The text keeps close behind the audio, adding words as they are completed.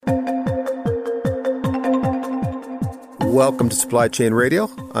Welcome to Supply Chain Radio.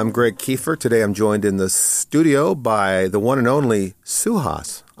 I'm Greg Kefer. Today I'm joined in the studio by the one and only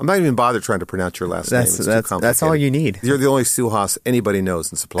Suhas. I'm not even bothered trying to pronounce your last name. It's too complicated. That's all you need. You're the only Suhas anybody knows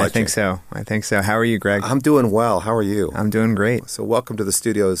in supply chain. I think so. How are you, Greg? I'm doing well. How are you? I'm doing great. So welcome to the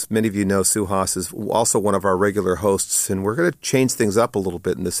studio. As many of you know, Suhas is also one of our regular hosts, and we're going to change things up a little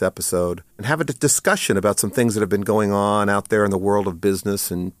bit in this episode and have a discussion about some things that have been going on out there in the world of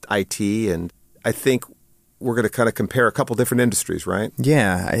business and IT. And I think we're going to kind of compare a couple different industries, right?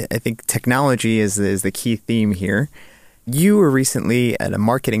 Yeah, I think technology is the key theme here. You were recently at a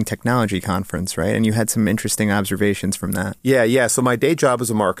marketing technology conference, right? And you had some interesting observations from that. Yeah. So my day job is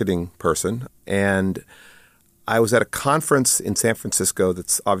a marketing person, and I was at a conference in San Francisco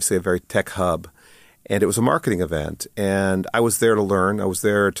that's obviously a very tech hub, and it was a marketing event. And I was there to learn. I was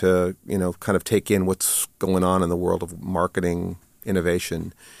there to, kind of take in what's going on in the world of marketing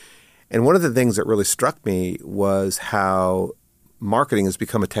innovation. And one of the things that really struck me was how marketing has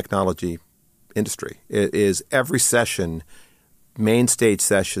become a technology industry. It is every session, main stage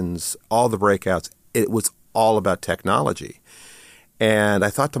sessions, all the breakouts, it was all about technology. And I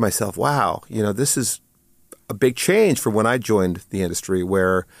thought to myself, wow, this is a big change from when I joined the industry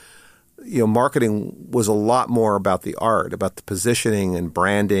where, marketing was a lot more about the art, about the positioning and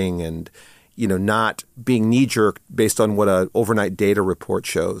branding and, not being knee-jerk based on what an overnight data report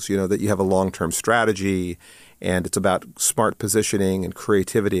shows, that you have a long-term strategy and it's about smart positioning and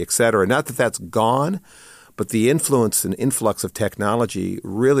creativity, et cetera. Not that that's gone, but the influence and influx of technology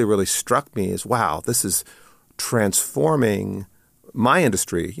really, really struck me as, wow, this is transforming my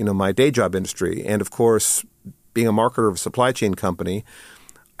industry, my day job industry. And of course, being a marketer of a supply chain company,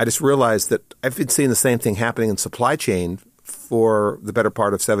 I just realized that I've been seeing the same thing happening in supply chain for the better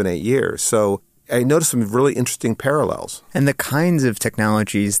part of 7-8 years. So I noticed some really interesting parallels. And the kinds of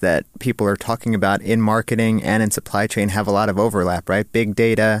technologies that people are talking about in marketing and in supply chain have a lot of overlap, right? Big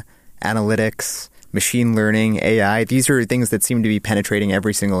data, analytics, machine learning, AI. These are things that seem to be penetrating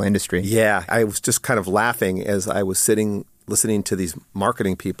every single industry. Yeah, I was just kind of laughing as I was sitting listening to these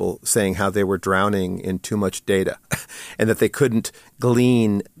marketing people saying how they were drowning in too much data and that they couldn't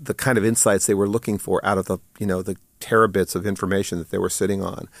glean the kind of insights they were looking for out of the terabits of information that they were sitting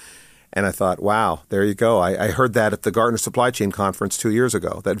on. And I thought, wow, there you go. I heard that at the Gartner Supply Chain Conference 2 years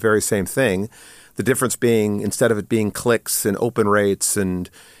ago, that very same thing. The difference being, instead of it being clicks and open rates and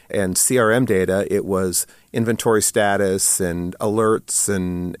CRM data, it was inventory status and alerts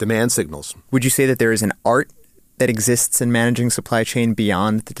and demand signals. Would you say that there is an art that exists in managing supply chain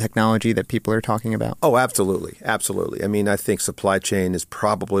beyond the technology that people are talking about? Oh, absolutely. Absolutely. I mean, I think supply chain is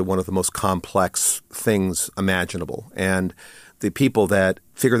probably one of the most complex things imaginable. And the people that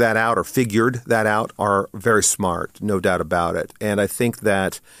figure that out or figured that out are very smart, no doubt about it. And I think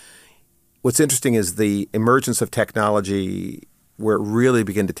that what's interesting is the emergence of technology where it really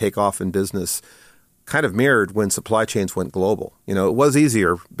began to take off in business kind of mirrored when supply chains went global. It was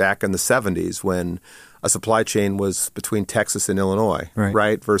easier back in the 70s when a supply chain was between Texas and Illinois,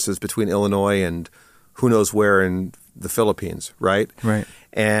 right? Versus between Illinois and who knows where in the Philippines, right? Right.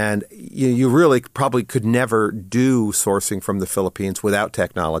 And you really probably could never do sourcing from the Philippines without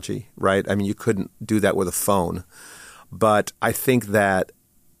technology, right? I mean, you couldn't do that with a phone. But I think that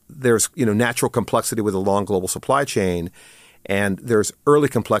there's, natural complexity with a long global supply chain, and there's early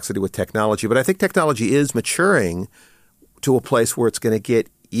complexity with technology. But I think technology is maturing to a place where it's going to get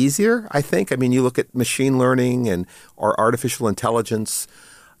easier, I think. I mean, you look at machine learning and or artificial intelligence.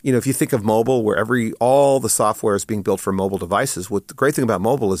 If you think of mobile, where all the software is being built for mobile devices, what the great thing about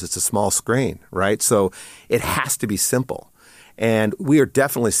mobile is it's a small screen, right? So it has to be simple. And we are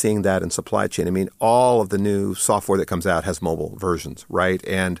definitely seeing that in supply chain. I mean, all of the new software that comes out has mobile versions, right?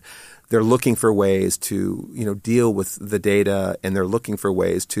 And they're looking for ways to, deal with the data, and they're looking for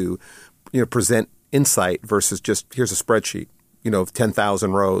ways to, present insight versus just here's a spreadsheet, of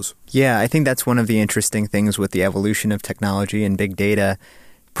 10,000 rows. Yeah, I think that's one of the interesting things with the evolution of technology and big data.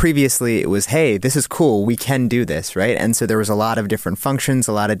 Previously, it was, hey, this is cool, we can do this, right? And so there was a lot of different functions,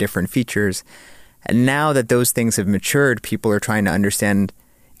 a lot of different features. And now that those things have matured, people are trying to understand,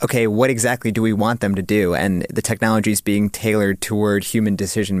 okay, what exactly do we want them to do? And the technology is being tailored toward human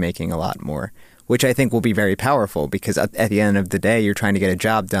decision-making a lot more, which I think will be very powerful because at the end of the day, you're trying to get a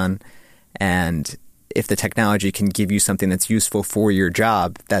job done. And if the technology can give you something that's useful for your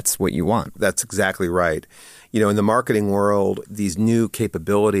job, that's what you want. That's exactly right. In the marketing world, these new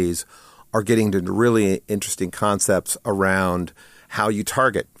capabilities are getting to really interesting concepts around how you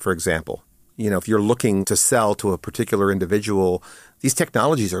target, for example. If you're looking to sell to a particular individual, these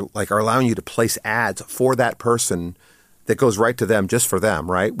technologies are allowing you to place ads for that person that goes right to them just for them,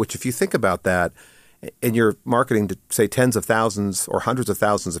 right? Which if you think about that, and you're marketing to, say, tens of thousands or hundreds of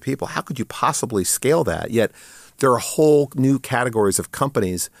thousands of people, how could you possibly scale that? Yet there are whole new categories of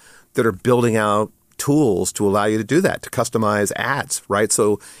companies that are building out tools to allow you to do that, to customize ads, right?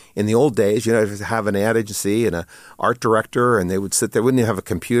 So in the old days, you have an ad agency and an art director, and they would sit there, wouldn't even have a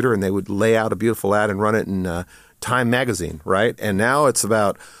computer, and they would lay out a beautiful ad and run it in Time magazine, right? And now it's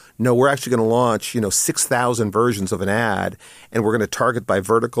about, no, we're actually going to launch, 6,000 versions of an ad, and we're going to target by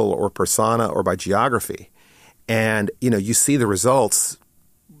vertical or persona or by geography. And, you see the results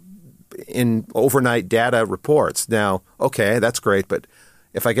in overnight data reports. Now, okay, that's great, but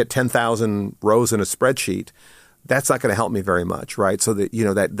if I get 10,000 rows in a spreadsheet, that's not going to help me very much, right? So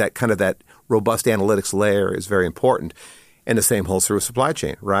that, that kind of that robust analytics layer is very important. And the same holds true with supply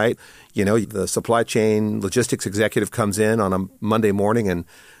chain, right? The supply chain logistics executive comes in on a Monday morning and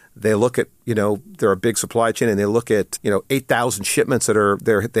they look at, they're a big supply chain, and they look at, 8,000 shipments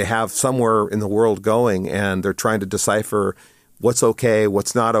that they have somewhere in the world going, and they're trying to decipher what's okay,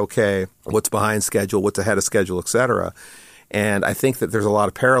 what's not okay, what's behind schedule, what's ahead of schedule, et cetera. And I think that there's a lot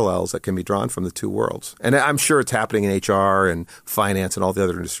of parallels that can be drawn from the two worlds. And I'm sure it's happening in HR and finance and all the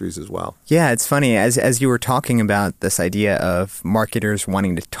other industries as well. Yeah, it's funny. As you were talking about this idea of marketers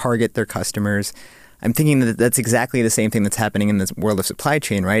wanting to target their customers, I'm thinking that that's exactly the same thing that's happening in the world of supply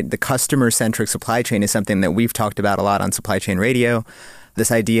chain, right? The customer-centric supply chain is something that we've talked about a lot on Supply Chain Radio.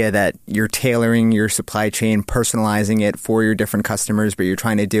 This idea that you're tailoring your supply chain, personalizing it for your different customers, but you're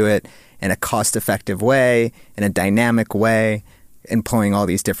trying to do it in a cost-effective way, in a dynamic way, employing all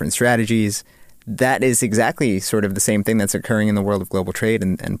these different strategies. That is exactly sort of the same thing that's occurring in the world of global trade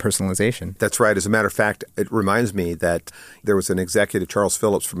and personalization. That's right. As a matter of fact, it reminds me that there was an executive, Charles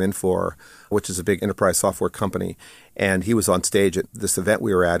Phillips from Infor, which is a big enterprise software company, and he was on stage at this event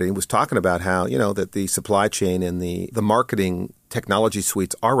we were at, and he was talking about how, that the supply chain and the marketing technology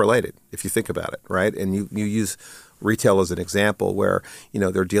suites are related, if you think about it, right? And you use retail as an example where,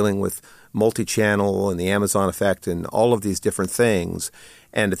 they're dealing with multi-channel and the Amazon effect and all of these different things.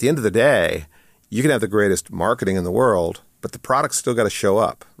 And at the end of the day, you can have the greatest marketing in the world, but the product's still got to show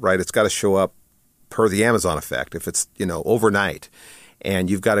up, right? It's got to show up per the Amazon effect if it's, overnight. And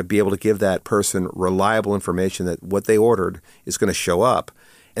you've got to be able to give that person reliable information that what they ordered is going to show up.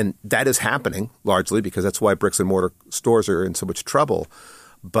 And that is happening largely because that's why bricks and mortar stores are in so much trouble.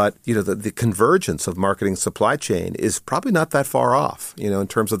 But, the convergence of marketing and supply chain is probably not that far off, in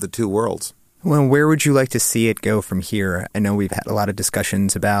terms of the two worlds. Well, where would you like to see it go from here? I know we've had a lot of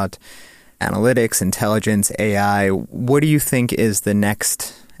discussions about analytics, intelligence, AI. What do you think is the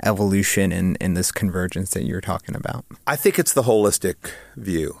next evolution in this convergence that you're talking about? I think it's the holistic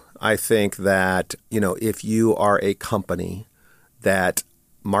view. I think that, if you are a company that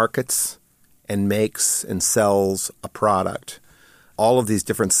markets and makes and sells a product, all of these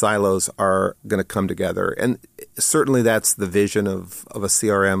different silos are going to come together. And certainly that's the vision of a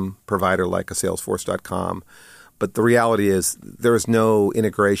CRM provider like a Salesforce.com. But the reality is there is no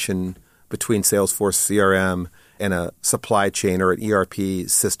integration between Salesforce CRM and a supply chain or an ERP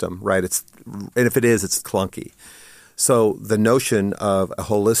system, right? And if it is, it's clunky. So the notion of a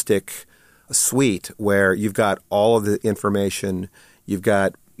holistic suite where you've got all of the information, you've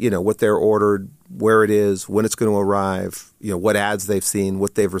got, what they're ordered, where it is, when it's going to arrive, what ads they've seen,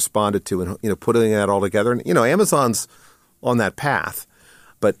 what they've responded to, and, putting that all together. And, Amazon's on that path,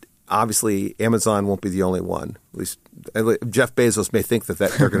 but obviously Amazon won't be the only one. At least Jeff Bezos may think that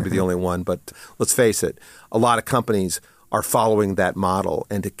they're going to be the only one, but let's face it, a lot of companies are following that model,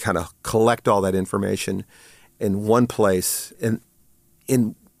 and to kind of collect all that information in one place and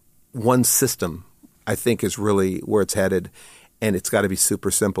in one system, I think is really where it's headed. And it's got to be super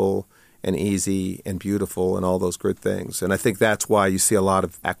simple and easy and beautiful and all those good things. And I think that's why you see a lot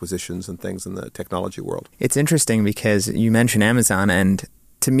of acquisitions and things in the technology world. It's interesting because you mentioned Amazon, and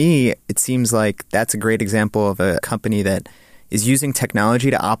to me, it seems like that's a great example of a company that is using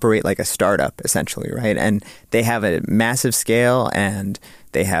technology to operate like a startup, essentially, right? And they have a massive scale, and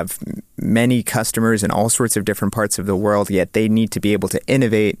they have many customers in all sorts of different parts of the world, yet they need to be able to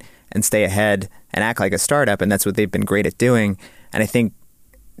innovate and stay ahead and act like a startup, and that's what they've been great at doing. And I think,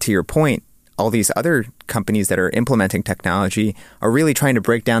 to your point, all these other companies that are implementing technology are really trying to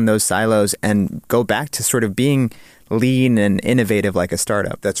break down those silos and go back to sort of being lean and innovative like a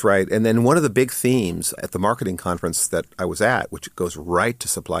startup. That's right. And then one of the big themes at the marketing conference that I was at, which goes right to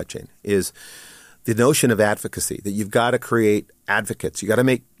supply chain, is the notion of advocacy, that you've got to create advocates. You got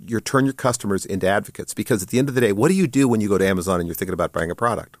to turn your customers into advocates, because at the end of the day, what do you do when you go to Amazon and you're thinking about buying a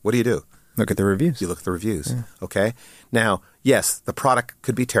product? What do you do? Look at the reviews. You look at the reviews. Yeah. Okay. Now, yes, the product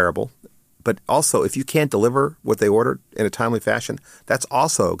could be terrible. But also, if you can't deliver what they ordered in a timely fashion, that's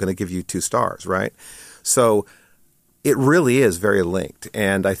also going to give you 2 stars, right? So it really is very linked.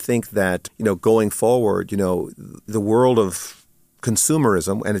 And I think that, going forward, the world of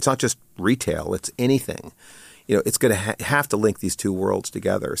consumerism, and it's not just retail, it's anything, it's going to have to link these 2 worlds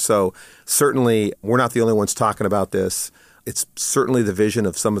together. So certainly we're not the only ones talking about this. It's certainly the vision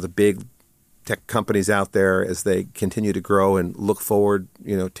of some of the big tech companies out there as they continue to grow and look forward,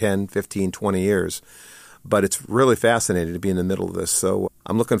 10, 15, 20 years. But it's really fascinating to be in the middle of this. So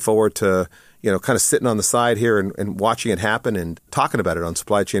I'm looking forward to, kind of sitting on the side here and watching it happen and talking about it on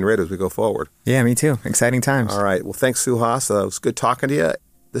Supply Chain Radio as we go forward. Yeah, me too. Exciting times. All right. Well, thanks, Suhas. It was good talking to you.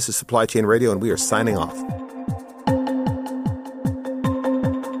 This is Supply Chain Radio, and we are signing off.